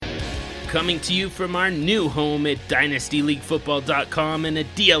coming to you from our new home at DynastyLeagueFootball.com and a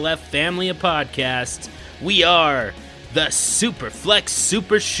DLF Family of Podcasts. We are the Superflex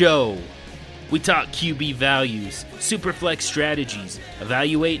Super Show. We talk QB values, Superflex strategies,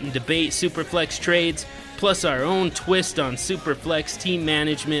 evaluate and debate Superflex trades, plus our own twist on Superflex team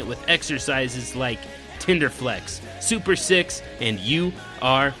management with exercises like Tinderflex, Super 6, and You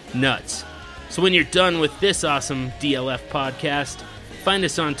Are Nuts. So when you're done with this awesome DLF podcast, find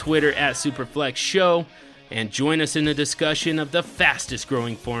us on Twitter at Superflex Show and join us in a discussion of the fastest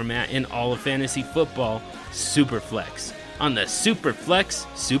growing format in all of fantasy football, Superflex, on the Superflex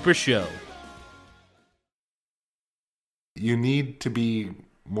Super Show. You need to be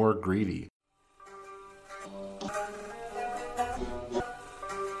more greedy.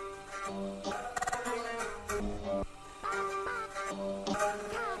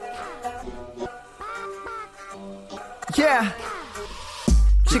 Yeah.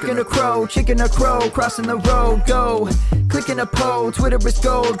 Chicken or crow, crossing the road, go. Clicking a poll, Twitter is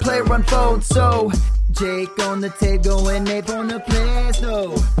gold, player unfold, so. Jake on the table and Nate on the plays,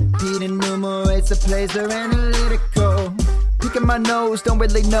 though. Pete enumerates the plays, they're analytical. Picking my nose, don't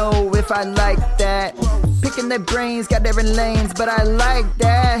really know if I like that. Picking their brains, got different lanes, but I like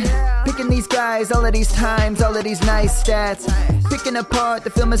that. Picking these guys, all of these times, all of these nice stats. Picking apart, the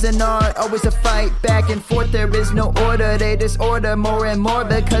film is an art, always a fight back and forth. There is no order, they disorder more and more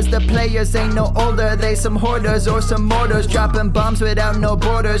because the players ain't no older. They some hoarders or some mortars, dropping bombs without no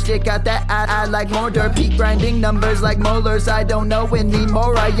borders. Jake got that I like mortar, Pete grinding numbers like molars. I don't know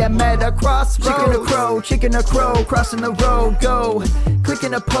anymore, I am at a crossroads. Chicken or crow, crossing the road, go.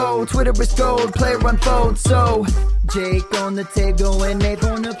 Clicking a poll, Twitter is gold, player unfold, so. Jake on the table and Nate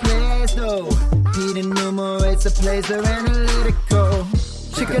on the plays, though. Pete enumerates the plays, they're analytical.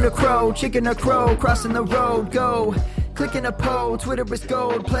 Chicken or crow, crossing the road, go. Clicking a poll, Twitter is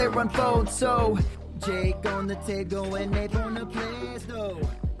gold, player unfold, so. Jake on the table and Nate on the plays, though.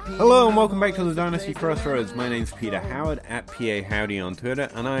 Hello and welcome back to the Dynasty Crossroads. My name's Peter Howard at PA Howdy on Twitter,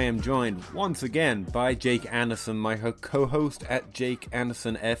 and I am joined once again by Jake Anderson, my co-host at Jake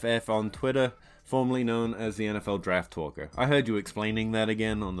Anderson FF on Twitter, formerly known as the NFL Draft Talker. I heard you explaining that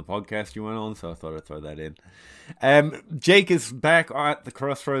again on the podcast you went on, so I thought I'd throw that in. Jake is back at the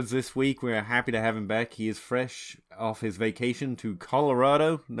Crossroads this week. We're happy to have him back. He is fresh off his vacation to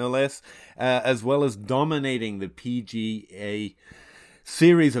Colorado, no less, as well as dominating the PGA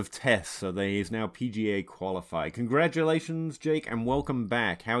series of tests, so that he is now PGA qualified. Congratulations, Jake, and welcome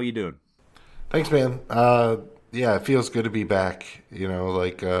back. How are you doing? Thanks, man. Yeah, it feels good to be back. You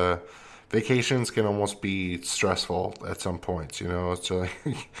know, vacations can almost be stressful at some points, you know. So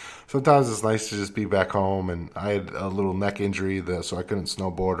sometimes it's nice to just be back home, and I had a little neck injury, so I couldn't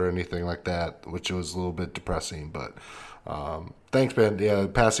snowboard or anything like that, which was a little bit depressing. But thanks, man. Yeah,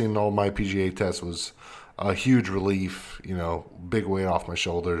 passing all my PGA tests was a huge relief, you know, big weight off my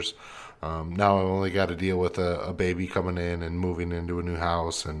shoulders. Now I only got to deal with a baby coming in and moving into a new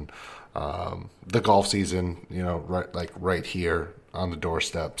house, and the golf season, you know, right here on the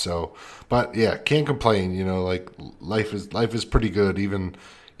doorstep. So, but yeah, can't complain. You know, like life is pretty good.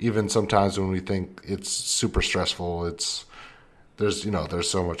 Even sometimes when we think it's super stressful, there's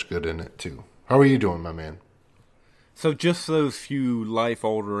so much good in it too. How are you doing, my man? So just those few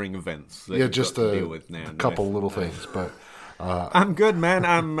life-altering events that you've just got to deal with now. A couple little things, but I'm good, man.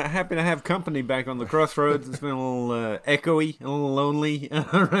 I'm happy to have company back on the Crossroads. It's been a little echoey, a little lonely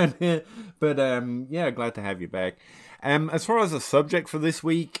around here, but yeah, glad to have you back. As far as the subject for this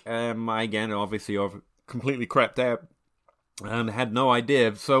week, I again obviously completely crapped out and had no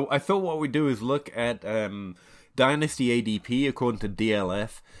idea. So I thought what we'd do is look at Dynasty ADP according to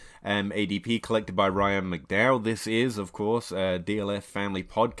DLF. ADP collected by Ryan McDowell. This is, of course, a DLF Family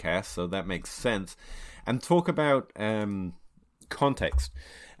Podcast, so that makes sense. And talk about context.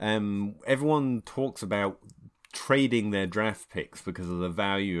 Everyone talks about trading their draft picks because of the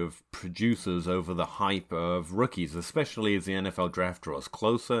value of producers over the hype of rookies, especially as the NFL draft draws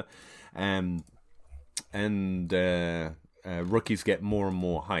closer, and rookies get more and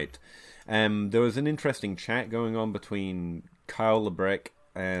more hyped. There was an interesting chat going on between Kyle Lebrecht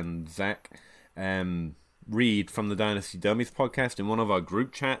and Zach Reed from the Dynasty Dummies podcast in one of our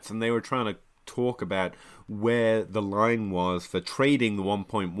group chats, and they were trying to talk about where the line was for trading the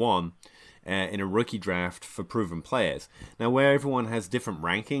 1.1 in a rookie draft for proven players. Now, where everyone has different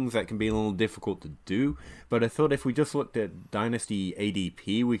rankings, that can be a little difficult to do, but I thought if we just looked at Dynasty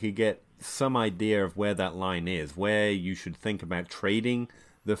ADP, we could get some idea of where that line is, where you should think about trading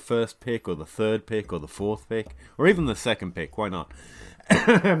the first pick or the third pick or the fourth pick or even the second pick. Why not?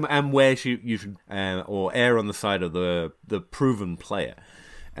 And where you should or err on the side of the proven player.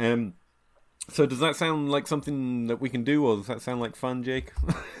 So does that sound like something that we can do, or does that sound like fun, Jake?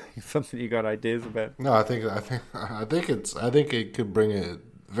 Something you got ideas about? No, I think it could bring a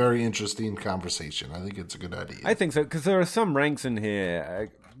very interesting conversation. I think it's a good idea. I think so, because there are some ranks in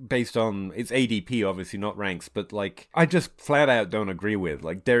here based on, it's ADP, obviously, not ranks, but, like, I just flat out don't agree with.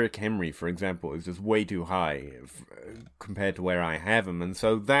 Like, Derrick Henry, for example, is just way too high compared to where I have him, and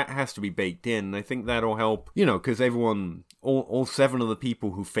so that has to be baked in. I think that'll help, because everyone, all 7 of the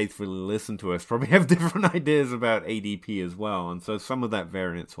people who faithfully listen to us probably have different ideas about ADP as well, and so some of that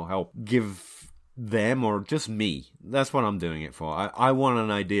variance will help give them, or just me. That's what I'm doing it for. I want an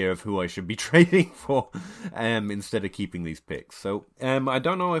idea of who I should be trading for instead of keeping these picks. So I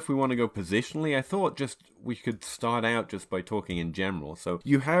don't know if we want to go positionally. I thought we could start out just by talking in general. So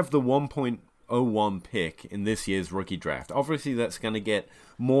you have the 1.01 pick in this year's rookie draft. Obviously that's going to get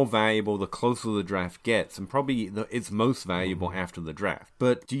more valuable the closer the draft gets, and probably it's most valuable after the draft.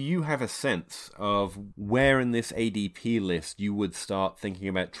 But do you have a sense of where in this ADP list you would start thinking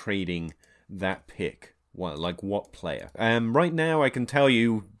about trading that pick? What player? Right now, I can tell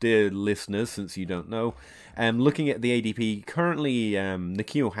you, dear listeners, since you don't know, looking at the ADP, currently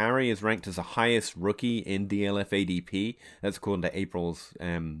N'Keal Harry is ranked as the highest rookie in DLF ADP. That's according to April's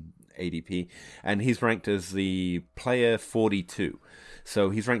ADP. And he's ranked as the player 42.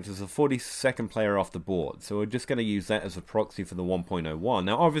 So he's ranked as the 42nd player off the board. So we're just going to use that as a proxy for the 1.01.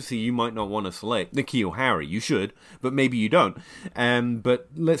 Now, obviously, you might not want to select N'Keal Harry. You should, but maybe you don't. But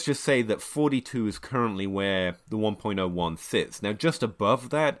let's just say that 42 is currently where the 1.01 sits. Now, just above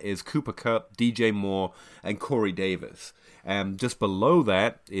that is Cooper Kupp, DJ Moore, and Corey Davis. Just below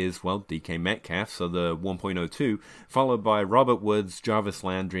that is, DK Metcalf, so the 1.02, followed by Robert Woods, Jarvis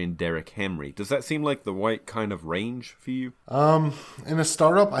Landry, and Derrick Henry. Does that seem like the right kind of range for you? In a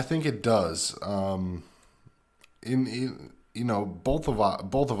startup, I think it does. Both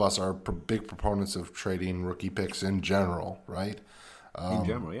of us are big proponents of trading rookie picks in general, right? In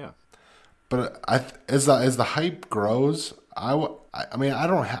general, yeah. But as the hype grows, I'm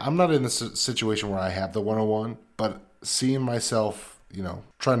not in the situation where I have the 101, but seeing myself,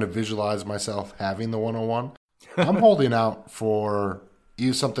 trying to visualize myself having the 101, I'm holding out for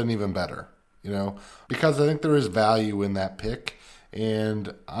something even better, because I think there is value in that pick.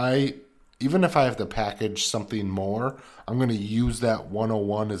 And even if I have to package something more, I'm going to use that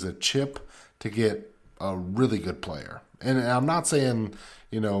 101 as a chip to get a really good player. And I'm not saying,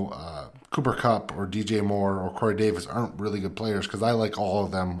 Cooper Kupp or DJ Moore or Corey Davis aren't really good players, because I like all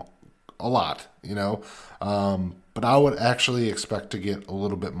of them a lot, but I would actually expect to get a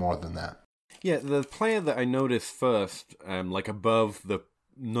little bit more than that. Yeah, the player that I noticed first, above the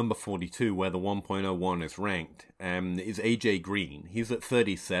number 42, where the 1.01 is ranked, is AJ Green. He's at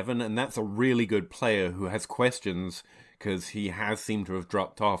 37, and that's a really good player who has questions because he has seemed to have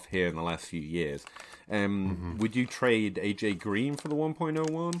dropped off here in the last few years. Would you trade AJ Green for the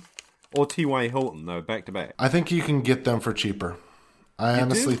 1.01? Or T.Y. Hilton, though, back-to-back? I think you can get them for cheaper. I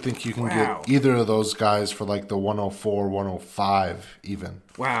honestly think you can get either of those guys for like the 104, 105 even.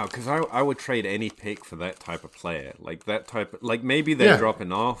 Wow, because I would trade any pick for that type of player. Maybe they're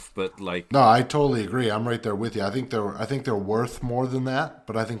dropping off, but like... No, I totally agree. I'm right there with you. I think they're worth more than that,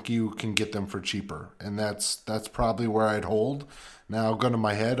 but I think you can get them for cheaper. And that's probably where I'd hold. Now, gun to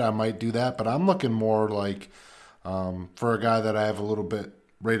my head, I might do that, but I'm looking more like for a guy that I have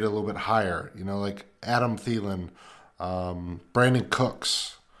rated a little bit higher, like Adam Thielen, Brandon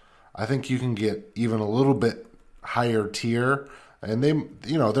Cooks. I think you can get even a little bit higher tier, and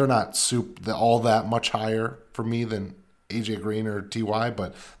they're not all that much higher for me than AJ Green or TY,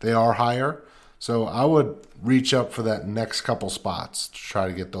 but they are higher. So I would reach up for that next couple spots to try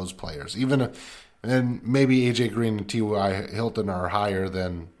to get those players. And maybe AJ Green and T.Y. Hilton are higher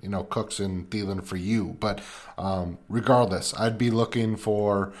than, Cooks and Thielen for you. But regardless, I'd be looking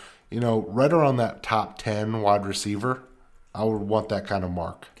for, right around that top 10 wide receiver. I would want that kind of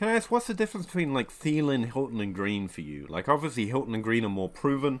mark. Can I ask, what's the difference between Thielen, Hilton, and Green for you? Obviously, Hilton and Green are more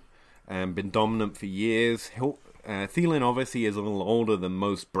proven and been dominant for years. Thielen obviously is a little older than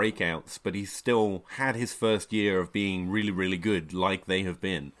most breakouts, but he's still had his first year of being really, really good like they have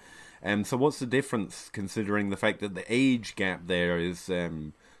been. So what's the difference, considering the fact that the age gap there is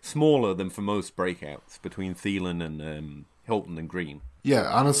smaller than for most breakouts between Thielen and Hilton and Green? Yeah,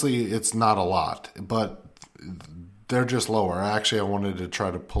 honestly, it's not a lot, but they're just lower. Actually, I wanted to try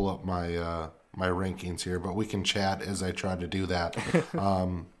to pull up my my rankings here, but we can chat as I try to do that.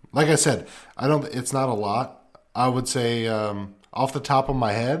 Like I said, it's not a lot. I would say off the top of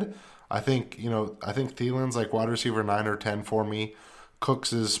my head, I think Thielen's like wide receiver 9 or 10 for me.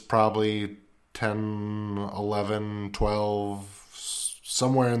 Cooks is probably 10, 11, 12,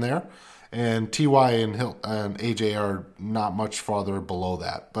 somewhere in there. And Ty and AJ are not much farther below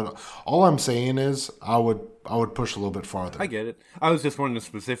that. But all I'm saying is I would push a little bit farther. I get it. I was just wondering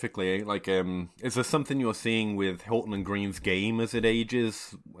specifically, like, is there something you're seeing with Hilton and Green's game as it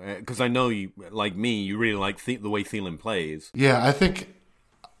ages? Because I know you, like me, you really like the way Thielen plays. Yeah, I think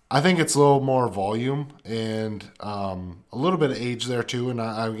it's a little more volume and a little bit of age there too. And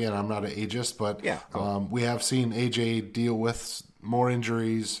again, I'm not an ageist, but yeah, cool. We have seen AJ deal with more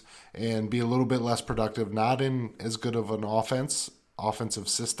injuries and be a little bit less productive, not in as good of an offensive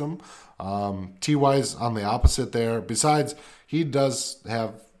system. Ty's on the opposite there. Besides, he does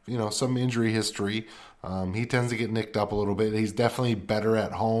have some injury history. He tends to get nicked up a little bit. He's definitely better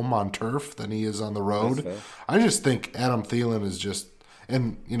at home on turf than he is on the road. I just think Adam Thielen is just.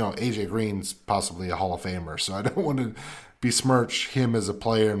 And, AJ Green's possibly a Hall of Famer, so I don't want to besmirch him as a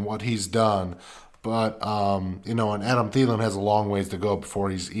player and what he's done. But, and Adam Thielen has a long ways to go before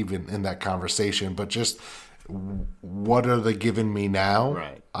he's even in that conversation. But just what are they giving me now?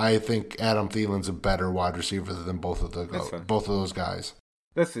 Right. I think Adam Thielen's a better wide receiver than both of those guys.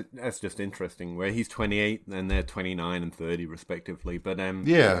 That's just interesting. Where he's 28 and they're 29 and 30 respectively. But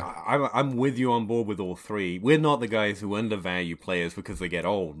yeah, I'm with you on board with all three. We're not the guys who undervalue players because they get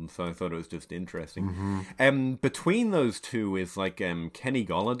old, and so I thought it was just interesting. Mm-hmm. Between those two is like Kenny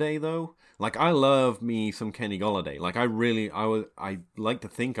Golladay though. Like, I love me some Kenny Golladay. Like, I like to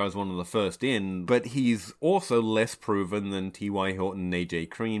think I was one of the first in, but he's also less proven than T.Y. Hilton and A.J.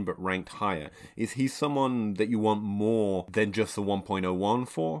 Green, but ranked higher. Is he someone that you want more than just the 1.01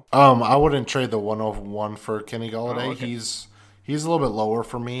 for? I wouldn't trade the 101 for Kenny Golladay. Oh, okay. He's a little bit lower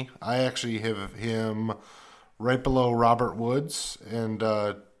for me. I actually have him right below Robert Woods, and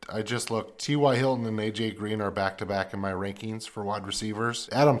I just looked. T.Y. Hilton and A.J. Green are back-to-back in my rankings for wide receivers.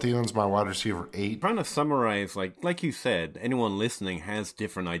 Adam Thielen's my wide receiver 8. Trying to summarize, like you said, anyone listening has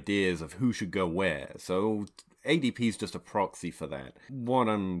different ideas of who should go where. So ADP is just a proxy for that. What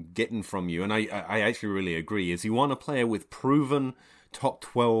I'm getting from you, and I actually really agree, is you want a player with proven top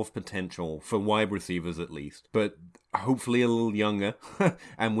 12 potential for wide receivers at least, but hopefully a little younger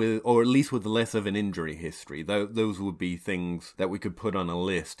and or at least with less of an injury history. Those would be things that we could put on a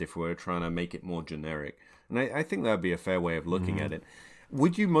list if we're trying to make it more generic. And I think that would be a fair way of looking at it.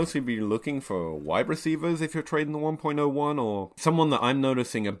 Would you mostly be looking for wide receivers if you're trading the 1.01, or someone that I'm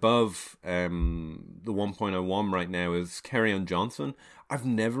noticing above the 1.01 right now is Kerryon Johnson? I've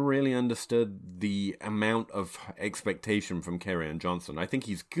never really understood the amount of expectation from Kerryon Johnson. I think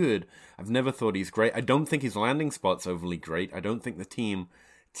he's good. I've never thought he's great. I don't think his landing spot's overly great. I don't think the team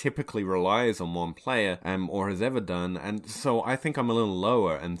typically relies on one player or has ever done. And so I think I'm a little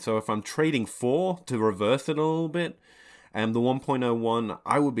lower. And so if I'm trading to reverse it a little bit, the 1.01,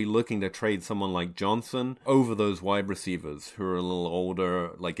 I would be looking to trade someone like Johnson over those wide receivers who are a little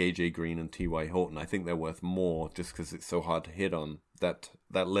older, like A.J. Green and T.Y. Hilton. I think they're worth more just because it's so hard to hit on that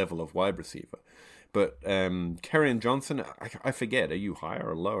level of wide receiver. But Kerryon Johnson, I forget, are you higher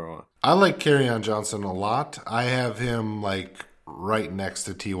or lower? I like Kerryon Johnson a lot. I have him like right next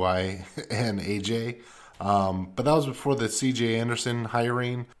to T.Y. and A.J., but that was before the C.J. Anderson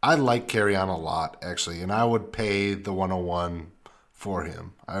hiring. I like Kerryon a lot, actually, and I would pay the 101 for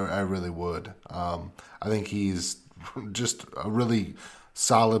him. I really would. I think he's just a really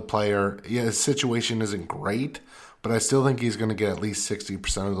solid player. Yeah, his situation isn't great, but I still think he's going to get at least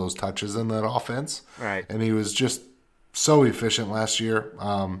 60% of those touches in that offense. Right. And he was just so efficient last year,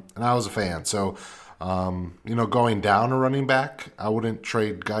 and I was a fan. So, going down a running back, I wouldn't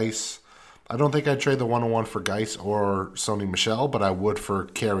trade Geis. I don't think I'd trade the 101 for Geis or Sony Michel, but I would for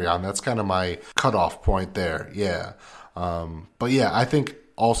Kerryon. That's kind of my cutoff point there. Yeah. But yeah, I think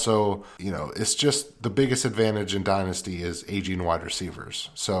also, it's just the biggest advantage in Dynasty is aging wide receivers.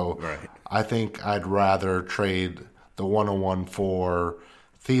 So right. I think I'd rather trade the 101 for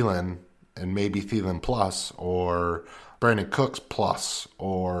Thielen and maybe Thielen plus, or Brandon Cooks plus,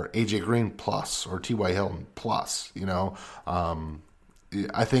 or AJ Green plus, or T.Y. Hilton plus.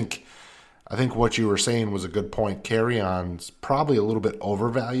 I think what you were saying was a good point. Kerryon's probably a little bit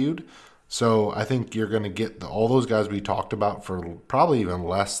overvalued. So I think you're going to get all those guys we talked about for probably even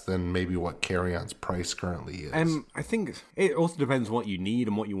less than maybe what Kerryon's price currently is. I think it also depends what you need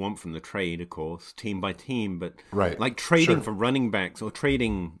and what you want from the trade, of course, team by team. But right. like trading for running backs or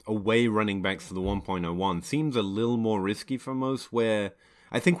trading away running backs for the 1.01 seems a little more risky for most, where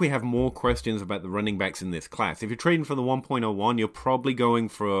I think we have more questions about the running backs in this class. If you're trading for the 1.01, you're probably going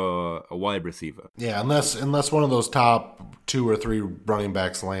for a wide receiver. Yeah, unless one of those top 2 or 3 running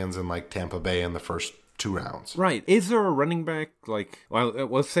backs lands in like Tampa Bay in the first 2 rounds. Right. Is there a running back,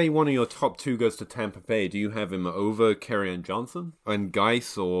 let's say one of your top 2 goes to Tampa Bay. Do you have him over Kerryon Johnson and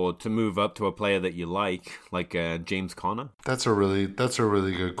Geis, or to move up to a player that you like James Conner? That's a really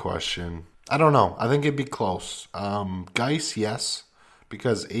good question. I don't know. I think it'd be close. Geis, yes,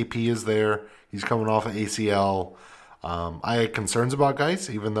 because AP is there. He's coming off of ACL. I had concerns about Geis,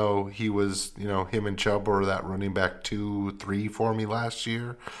 even though he was, him and Chubb were that running back 2, 3 for me last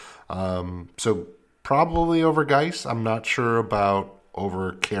year. So probably over Geis. I'm not sure about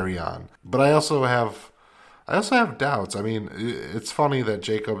over Kerryon. But I also have doubts. I mean, it's funny that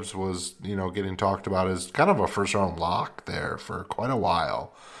Jacobs was, getting talked about as kind of a first-round lock there for quite a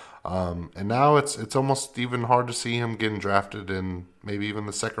while. And now it's almost even hard to see him getting drafted in maybe even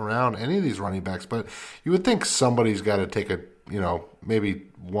the second round, any of these running backs. But you would think somebody's got to take maybe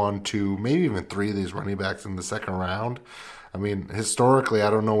 1, 2, maybe even 3 of these running backs in the second round. I mean, historically, I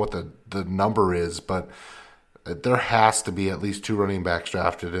don't know what the number is, but there has to be at least 2 running backs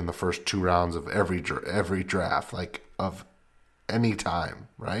drafted in the first 2 rounds of every draft, of any time,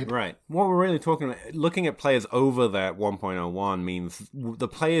 right? Right. What we're really talking about, looking at players over that 1.01 means the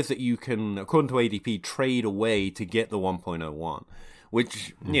players that you can, according to ADP, trade away to get the 1.01,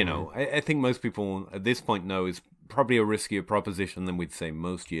 which, I think most people at this point know is probably a riskier proposition than we'd say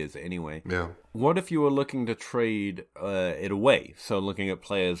most years anyway. Yeah. What if you were looking to trade it away? So looking at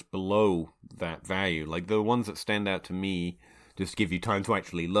players below that value, like the ones that stand out to me, just to give you time to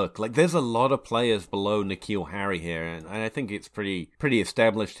actually look. There's a lot of players below N'Keal Harry here, and I think it's pretty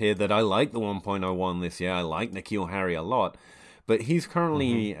established here that I like the 1.01 this year. I like N'Keal Harry a lot, but he's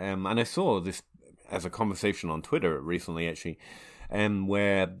currently, and I saw this as a conversation on Twitter recently, actually,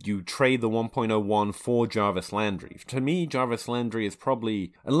 where you trade the 1.01 for Jarvis Landry. To me, Jarvis Landry is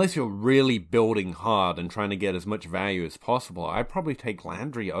probably, unless you're really building hard and trying to get as much value as possible, I'd probably take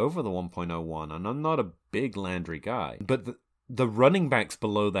Landry over the 1.01, and I'm not a big Landry guy. But the running backs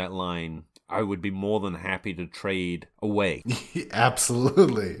below that line, I would be more than happy to trade away.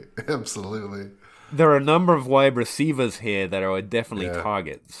 Absolutely. There are a number of wide receivers here that are definitely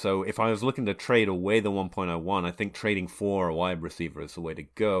targets. So if I was looking to trade away the 1.01, I think trading for a wide receiver is the way to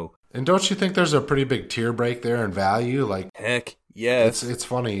go. And don't you think there's a pretty big tier break there in value? Heck, yes. It's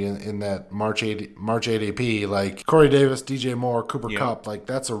funny in that March ADP, Corey Davis, DJ Moore, Cooper Kupp,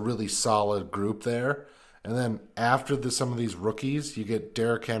 that's a really solid group there. And then after some of these rookies, you get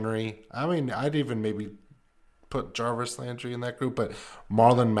Derrick Henry. I mean, I'd even maybe put Jarvis Landry in that group, but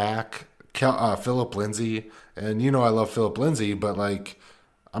Marlon Mack, Phillip Lindsay, and I love Phillip Lindsay, but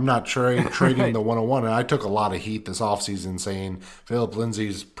I'm not trading right. The 101. And I took a lot of heat this offseason saying Phillip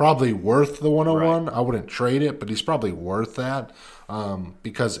Lindsay's probably worth the 101. Right. I wouldn't trade it, but he's probably worth that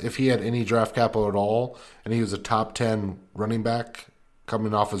because if he had any draft capital at all and he was a top 10 running back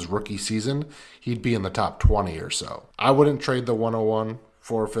coming off his rookie season, he'd be in the top 20 or so. I wouldn't trade the 101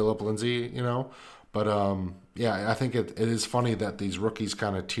 for Phillip Lindsay, but I think it is funny that these rookies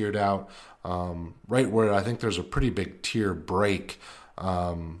kind of tiered out right where I think there's a pretty big tier break.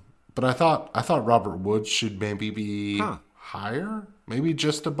 But I thought Robert Woods should maybe be higher, maybe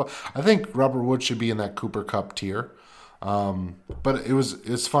just above. I think Robert Woods should be in that Cooper Kupp tier. But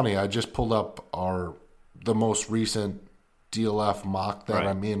it's funny. I just pulled up the most recent DLF mock that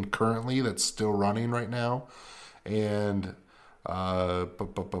I'm in currently that's still running right now. And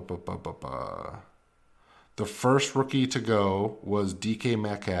the first rookie to go was DK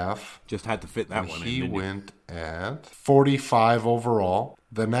Metcalf. Just had to fit that one in. He went at 45 overall.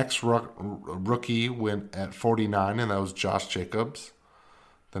 The next rookie went at 49, and that was Josh Jacobs.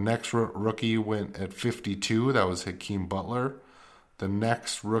 The next rookie went at 52. That was Hakeem Butler. The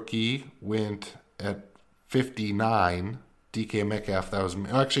next rookie went at 59. DK Metcalf, that was me.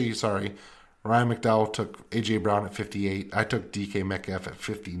 Actually, sorry. Ryan McDowell took A.J. Brown at 58. I took DK Metcalf at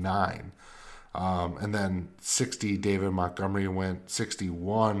 59. And then 60, David Montgomery went.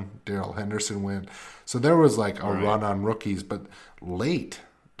 61, Darrell Henderson went. So there was a run on rookies, but late.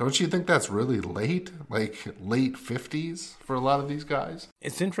 Don't you think that's really late? Late 50s for a lot of these guys?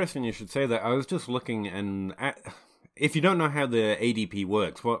 It's interesting you should say that. I was just looking if you don't know how the ADP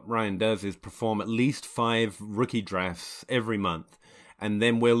works, what Ryan does is perform at least 5 rookie drafts every month. And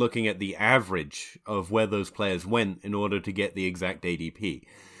then we're looking at the average of where those players went in order to get the exact ADP.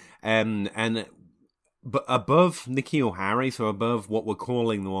 But above N'Keal Harry, so above what we're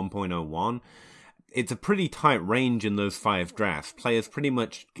calling the 1.01, it's a pretty tight range in those 5 drafts. Players pretty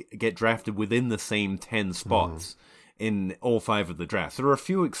much get drafted within the same 10 spots. In all 5 of the drafts. There are a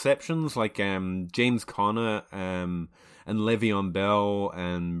few exceptions like James Conner and Le'Veon Bell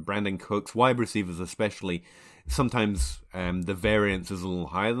and Brandon Cooks, wide receivers especially. Sometimes the variance is a little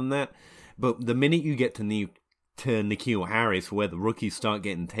higher than that. But the minute you get to N'Keal Harris, where the rookies start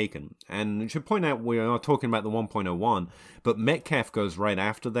getting taken, and I should point out we are talking about the 1.01, but Metcalf goes right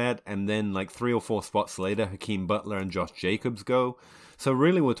after that, and then like 3 or 4 spots later, Hakeem Butler and Josh Jacobs go. So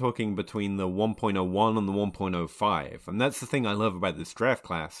really we're talking between the 1.01 and the 1.05, and that's the thing I love about this draft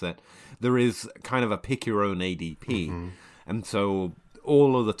class, that there is kind of a pick your own ADP, and so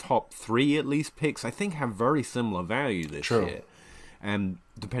all of the top 3 at least picks I think have very similar value this year. And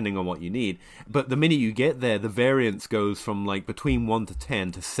depending on what you need. But the minute you get there, the variance goes from like between 1 to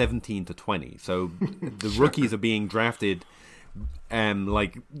 10 to 17 to 20. So the rookies are being drafted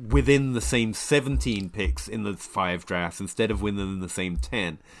like within the same 17 picks in the 5 drafts instead of within the same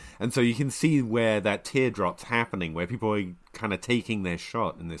 10. And so you can see where that teardrop's happening, where people are kind of taking their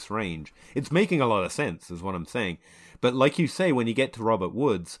shot in this range. It's making a lot of sense, is what I'm saying. But like you say, when you get to Robert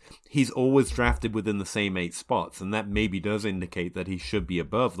Woods, he's always drafted within the same 8 spots, and that maybe does indicate that he should be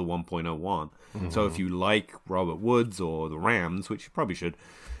above the 1.01. So if you like Robert Woods or the Rams, which you probably should,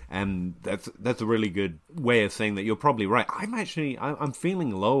 and that's a really good way of saying that you're probably right. I'm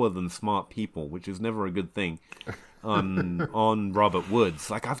feeling lower than smart people, which is never a good thing on Robert Woods.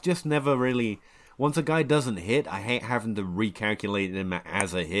 Like, I've just never really... Once a guy doesn't hit, I hate having to recalculate him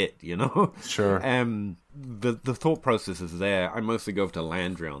as a hit, you know? Sure. The thought process is there. I mostly go to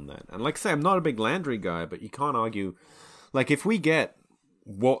Landry on that. And like I say, I'm not a big Landry guy, but you can't argue. Like, if we get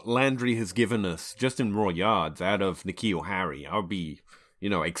what Landry has given us just in raw yards out of N'Keal Harry, I'll be,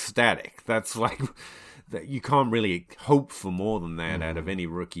 ecstatic. That's like... that you can't really hope for more than that out of any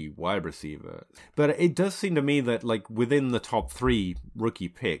rookie wide receiver. But it does seem to me that, like, within the top 3 rookie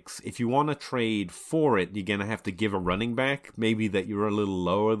picks, if you want to trade for it, you're going to have to give a running back, maybe that you're a little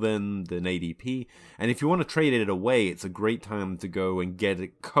lower than ADP. And if you want to trade it away, it's a great time to go and get a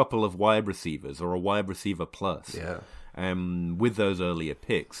couple of wide receivers or a wide receiver plus with those earlier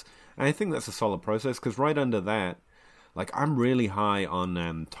picks. And I think that's a solid process, because right under that, like, I'm really high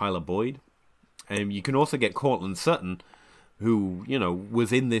on Tyler Boyd. And you can also get Cortland Sutton, who,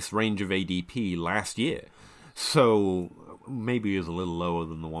 was in this range of ADP last year. So maybe he was a little lower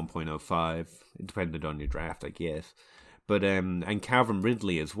than the 1.05. It depended on your draft, I guess. But and Calvin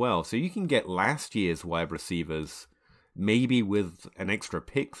Ridley as well. So you can get last year's wide receivers, maybe with an extra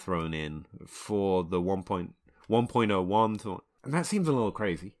pick thrown in for the 1.01. And that seems a little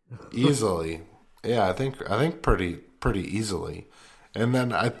crazy. Easily. Yeah, I think pretty easily. And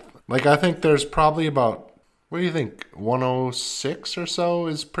then I think there's probably about, what do you think, 106 or so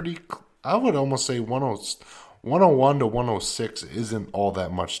is pretty, I would almost say 101 to 106 isn't all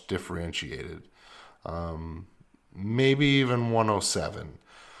that much differentiated. Maybe even 107.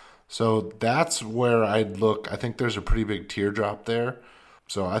 So that's where I'd look. I think there's a pretty big teardrop there.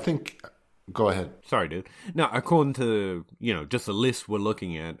 So I think... Go ahead. Sorry, dude. No, according to, just the list we're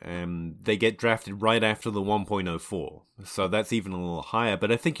looking at, they get drafted right after the 1.04. So that's even a little higher.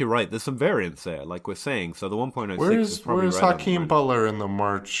 But I think you're right. There's some variance there, like we're saying. So the 1.06 is probably Where's right Hakeem Butler in the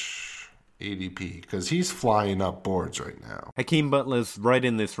March ADP? Because he's flying up boards right now. Hakeem Butler's right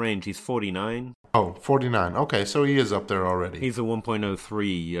in this range. He's 49. Oh, 49. Okay, so he is up there already. He's a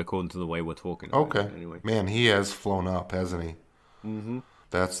 1.03 according to the way we're talking about it, anyway. Man, he has flown up, hasn't he? Mm-hmm.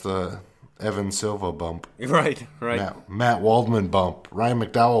 That's the... Evan Silva bump. Right. Matt Waldman bump. Ryan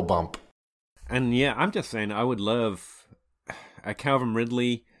McDowell bump. And yeah, I'm just saying I would love a Calvin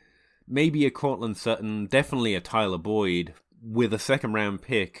Ridley, maybe a Cortland Sutton, definitely a Tyler Boyd with a second-round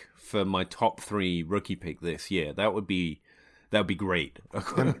pick for my top 3 rookie pick this year. That would be great.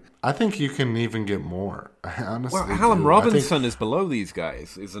 And I think you can even get more. Honestly, well, Allen Robinson is below these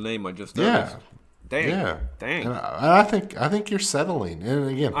guys. Is the name I just noticed. Dang. And I think you're settling. And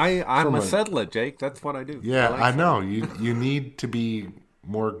again, I'm a settler, Jake. That's what I do. Yeah, I know. You need to be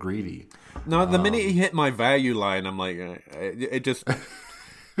more greedy. No, the minute you hit my value line, I'm like, it just,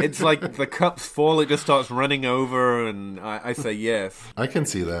 it's like the cups full. It just starts running over, and I say yes. I can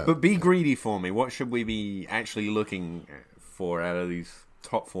see that. But be greedy for me. What should we be actually looking for out of these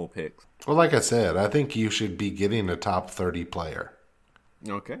top 4 picks? Well, like I said, I think you should be getting a top 30 player.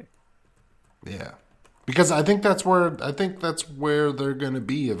 Okay. Yeah, because I think that's where they're going to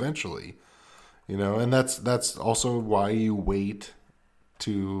be eventually, and that's also why you wait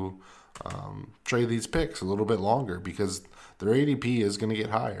to trade these picks a little bit longer, because their ADP is going to get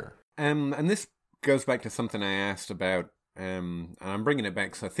higher. And this goes back to something I asked about, and I'm bringing it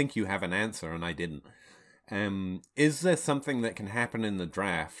back because I think you have an answer and I didn't. Is there something that can happen in the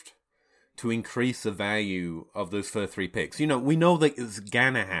draft to increase the value of those first 3 picks? We know that it's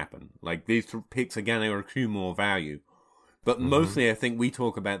gonna happen. Like, these picks are gonna accrue more value. But mostly I think we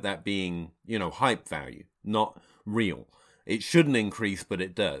talk about that being, hype value, not real. It shouldn't increase, but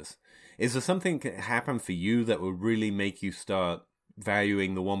it does. Is there something that happen for you that would really make you start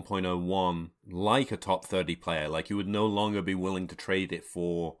valuing the 1.01 like a top 30 player? Like you would no longer be willing to trade it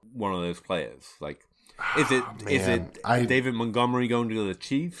for one of those players? Like, is it David Montgomery going to the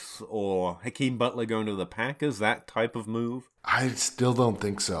Chiefs or Hakeem Butler going to the Packers? That type of move? I still don't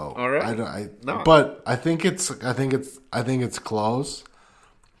think so. All right. No. But I think it's close.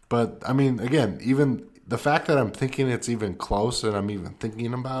 But I mean, again, even the fact that I'm thinking it's even close and I'm even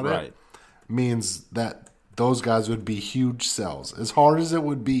thinking about it means that those guys would be huge sells. As hard as it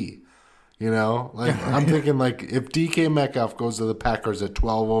would be, like I'm thinking like if DK Metcalf goes to the Packers at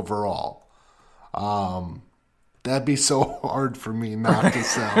 12 overall, that'd be so hard for me not to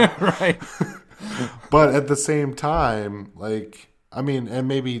sell. Right. But at the same time, like, I mean, and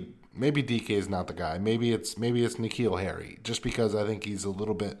maybe DK is not the guy. Maybe it's N'Keal Harry, just because I think he's a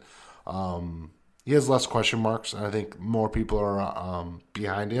little bit, he has less question marks, and I think more people are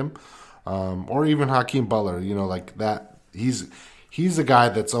behind him. Or even Hakeem Butler, like that. He's a guy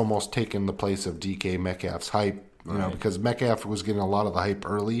that's almost taken the place of DK Metcalf's hype, because Metcalf was getting a lot of the hype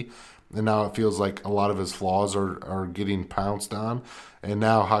early, and now it feels like a lot of his flaws are getting pounced on, and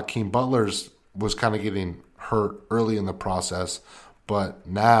now Hakeem Butler's was kind of getting hurt early in the process, but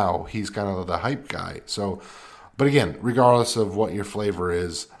now he's kind of the hype guy. So, but again, regardless of what your flavor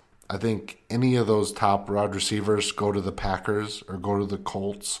is, I think any of those top wide receivers go to the Packers or go to the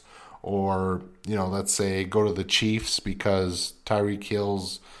Colts or, let's say go to the Chiefs because Tyreek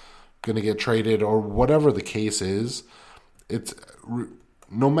Hill's going to get traded or whatever the case is. It's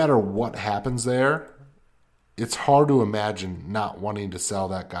no matter what happens there, it's hard to imagine not wanting to sell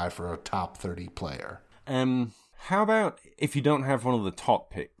that guy for a top 30 player. How about if you don't have one of the top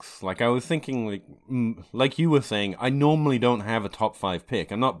picks? Like I was thinking, like you were saying, I normally don't have a top 5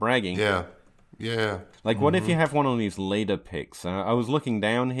 pick. I'm not bragging. Yeah. Like what if you have one of these later picks? I was looking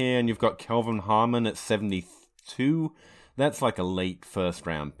down here and you've got Kelvin Harmon at 72. That's like a late first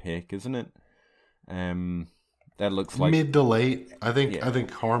round pick, isn't it? That looks like mid to late. I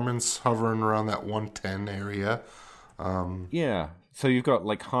think Harmon's hovering around that 110 area. Yeah. So you've got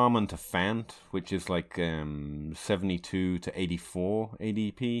like Harmon to Fant, which is like 72 to 84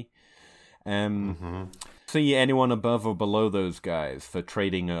 ADP. See anyone above or below those guys for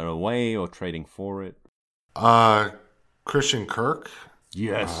trading it away or trading for it? Christian Kirk.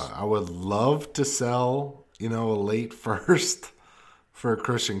 Yes. I would love to sell, a late first for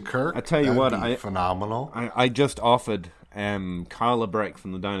Christian Kirk. I tell you what, phenomenal. I just offered Kyle Lebrecht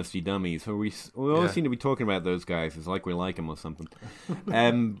from the Dynasty Dummies, who we always seem to be talking about those guys. It's like we like him or something.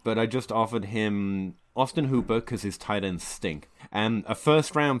 But I just offered him Austin Hooper because his tight ends stink, and a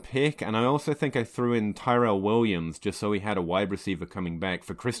first round pick, and I also think I threw in Tyrell Williams just so he had a wide receiver coming back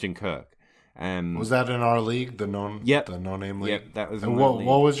for Christian Kirk. Was that in our league, the no-name league? Yep, that was. And what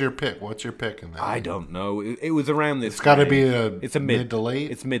was your pick? What's your pick in that? I don't know. It was around this. It's got to be a mid to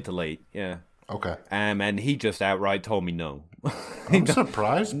late. It's mid to late. Yeah. Okay. And he just outright told me no. I'm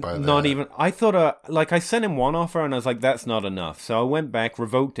surprised by that. Not even. I thought, I sent him one offer and I was like, that's not enough. So I went back,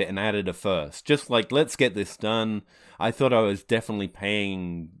 revoked it, and added a first. Just like, let's get this done. I thought I was definitely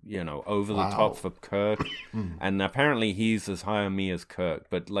paying, over the top for Kirk. And apparently he's as high on me as Kirk.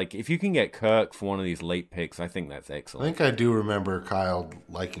 But, if you can get Kirk for one of these late picks, I think that's excellent. I think I do remember Kyle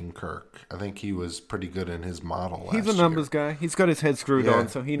liking Kirk. I think he was pretty good in his model last year. He's a numbers guy. He's got his head screwed on,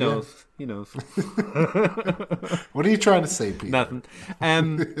 so he knows. Yeah. He knows. What are you trying to say, Peter? Nothing.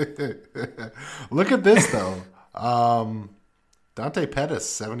 Look at this, though. Dante Pettis,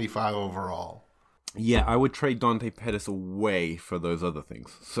 75 overall. Yeah, I would trade Dante Pettis away for those other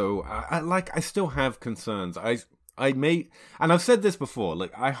things. So, I still have concerns. I may, and I've said this before,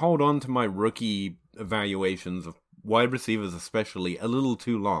 I hold on to my rookie evaluations of wide receivers especially a little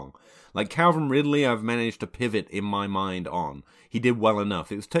too long. Like Calvin Ridley, I've managed to pivot in my mind on. He did well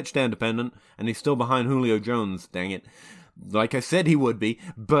enough. It was touchdown dependent, and he's still behind Julio Jones, dang it. Like I said he would be,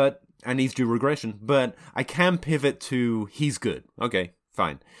 and he's due regression, but I can pivot to he's good. Okay,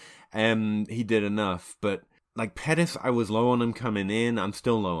 fine. He did enough, but Pettis, I was low on him coming in. I'm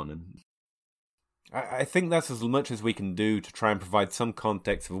still low on him. I think that's as much as we can do to try and provide some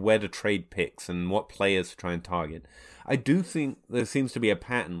context of where to trade picks and what players to try and target. I do think there seems to be a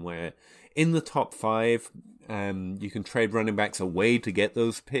pattern where in the top 5, you can trade running backs away to get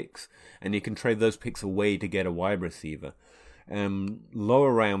those picks, and you can trade those picks away to get a wide receiver.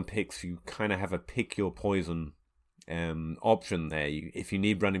 Lower round picks, you kind of have a pick your poison option there. If you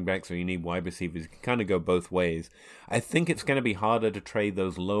need running backs or you need wide receivers, you can kind of go both ways. I think it's going to be harder to trade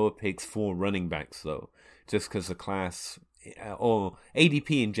those lower picks for running backs, though, just because the class, or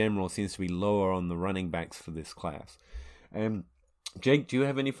ADP in general, seems to be lower on the running backs for this class. Jake, do you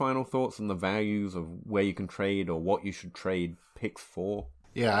have any final thoughts on the values of where you can trade or what you should trade picks for?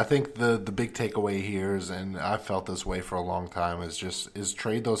 Yeah, I think the big takeaway here is, and I've felt this way for a long time, is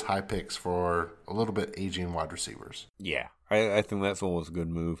trade those high picks for a little bit aging wide receivers. Yeah, I think that's always a good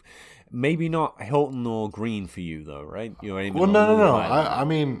move. Maybe not Hilton or Green for you, though, right? You're aiming Well, no. I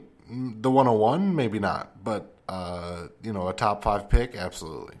mean, the 101, maybe not, but a top 5 pick,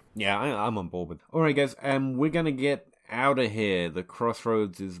 absolutely. Yeah, I'm on board with it. All right, guys, we're going to get out of here. The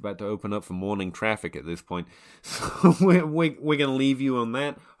Crossroads is about to open up for morning traffic at this point. So we're going to leave you on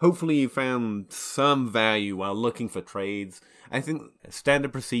that. Hopefully you found some value while looking for trades. I think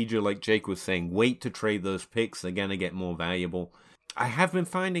standard procedure, like Jake was saying, wait to trade those picks. They're going to get more valuable. I have been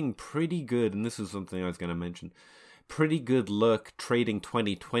finding pretty good, and this is something I was going to mention, pretty good luck trading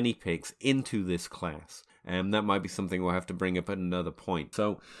 2020 picks into this class. That might be something we'll have to bring up at another point.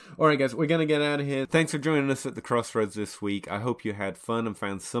 So, all right, guys, we're going to get out of here. Thanks for joining us at the Crossroads this week. I hope you had fun and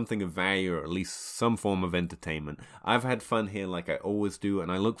found something of value, or at least some form of entertainment. I've had fun here like I always do,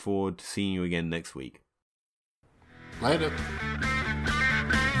 and I look forward to seeing you again next week. Later.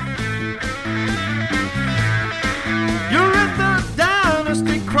 You're at the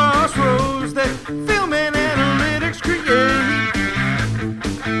Dynasty Crossroads that film and analytics create.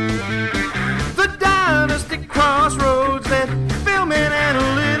 The Dynasty Crossroads that film and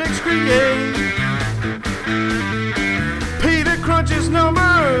analytics create. Peter crunches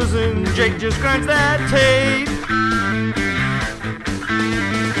numbers and Jake just grinds that tape.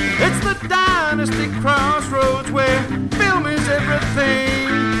 It's the Dynasty Crossroads where film is everything.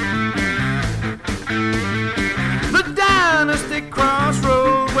 The Dynasty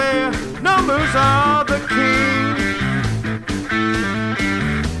Crossroads where numbers are the king.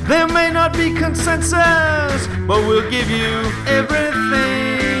 There may not be consensus, but we'll give you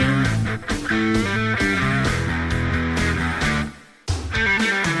everything.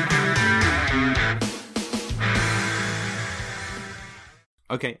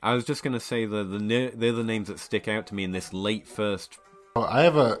 Okay, I was just going to say they're the names that stick out to me in this late first. Oh, I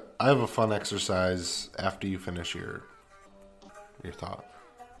have a fun exercise after you finish your thought.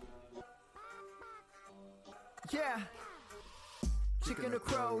 Yeah. Chicken a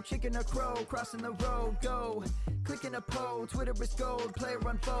crow, crossing the road, go. Clicking a poll, Twitter is gold, player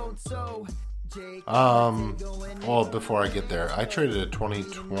unfold, so. Well, before I get there, I traded a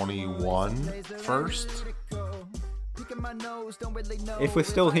 2021 first. If we're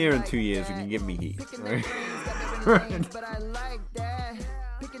still here in 2 years, you can give me heat. Right? But I like that.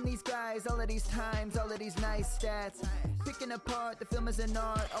 Picking these guys, all of these times, all of these nice stats. Picking apart the film is an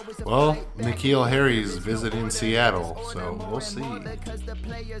art. Well, N'Keal Harry's visiting Seattle, so we'll see.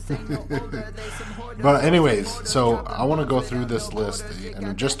 But anyways, so I want to go through this list,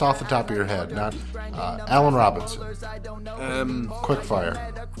 and just off the top of your head, not Allen Robinson. Quick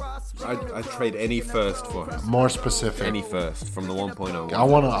fire. I'd trade any first for him. More specific. Any first from the 1.0. I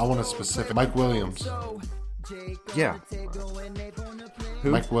want a specific. Mike Williams. Yeah. Who?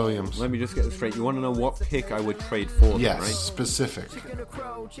 Mike Williams. Let me just get this straight. You want to know what pick I would trade for them, yes, right? Specific.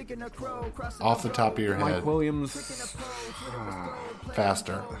 Off the top of your head. Mike Williams.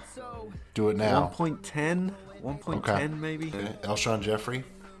 Faster. Do it now. 1.10? 1.10 okay. maybe? Okay. Alshon Jeffrey.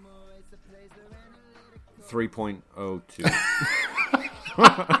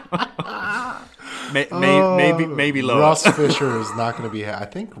 3.02. maybe lower. Russ Fisher is not going to be. I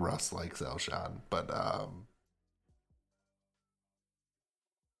think Russ likes Alshon, but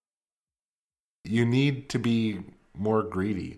you need to be more greedy.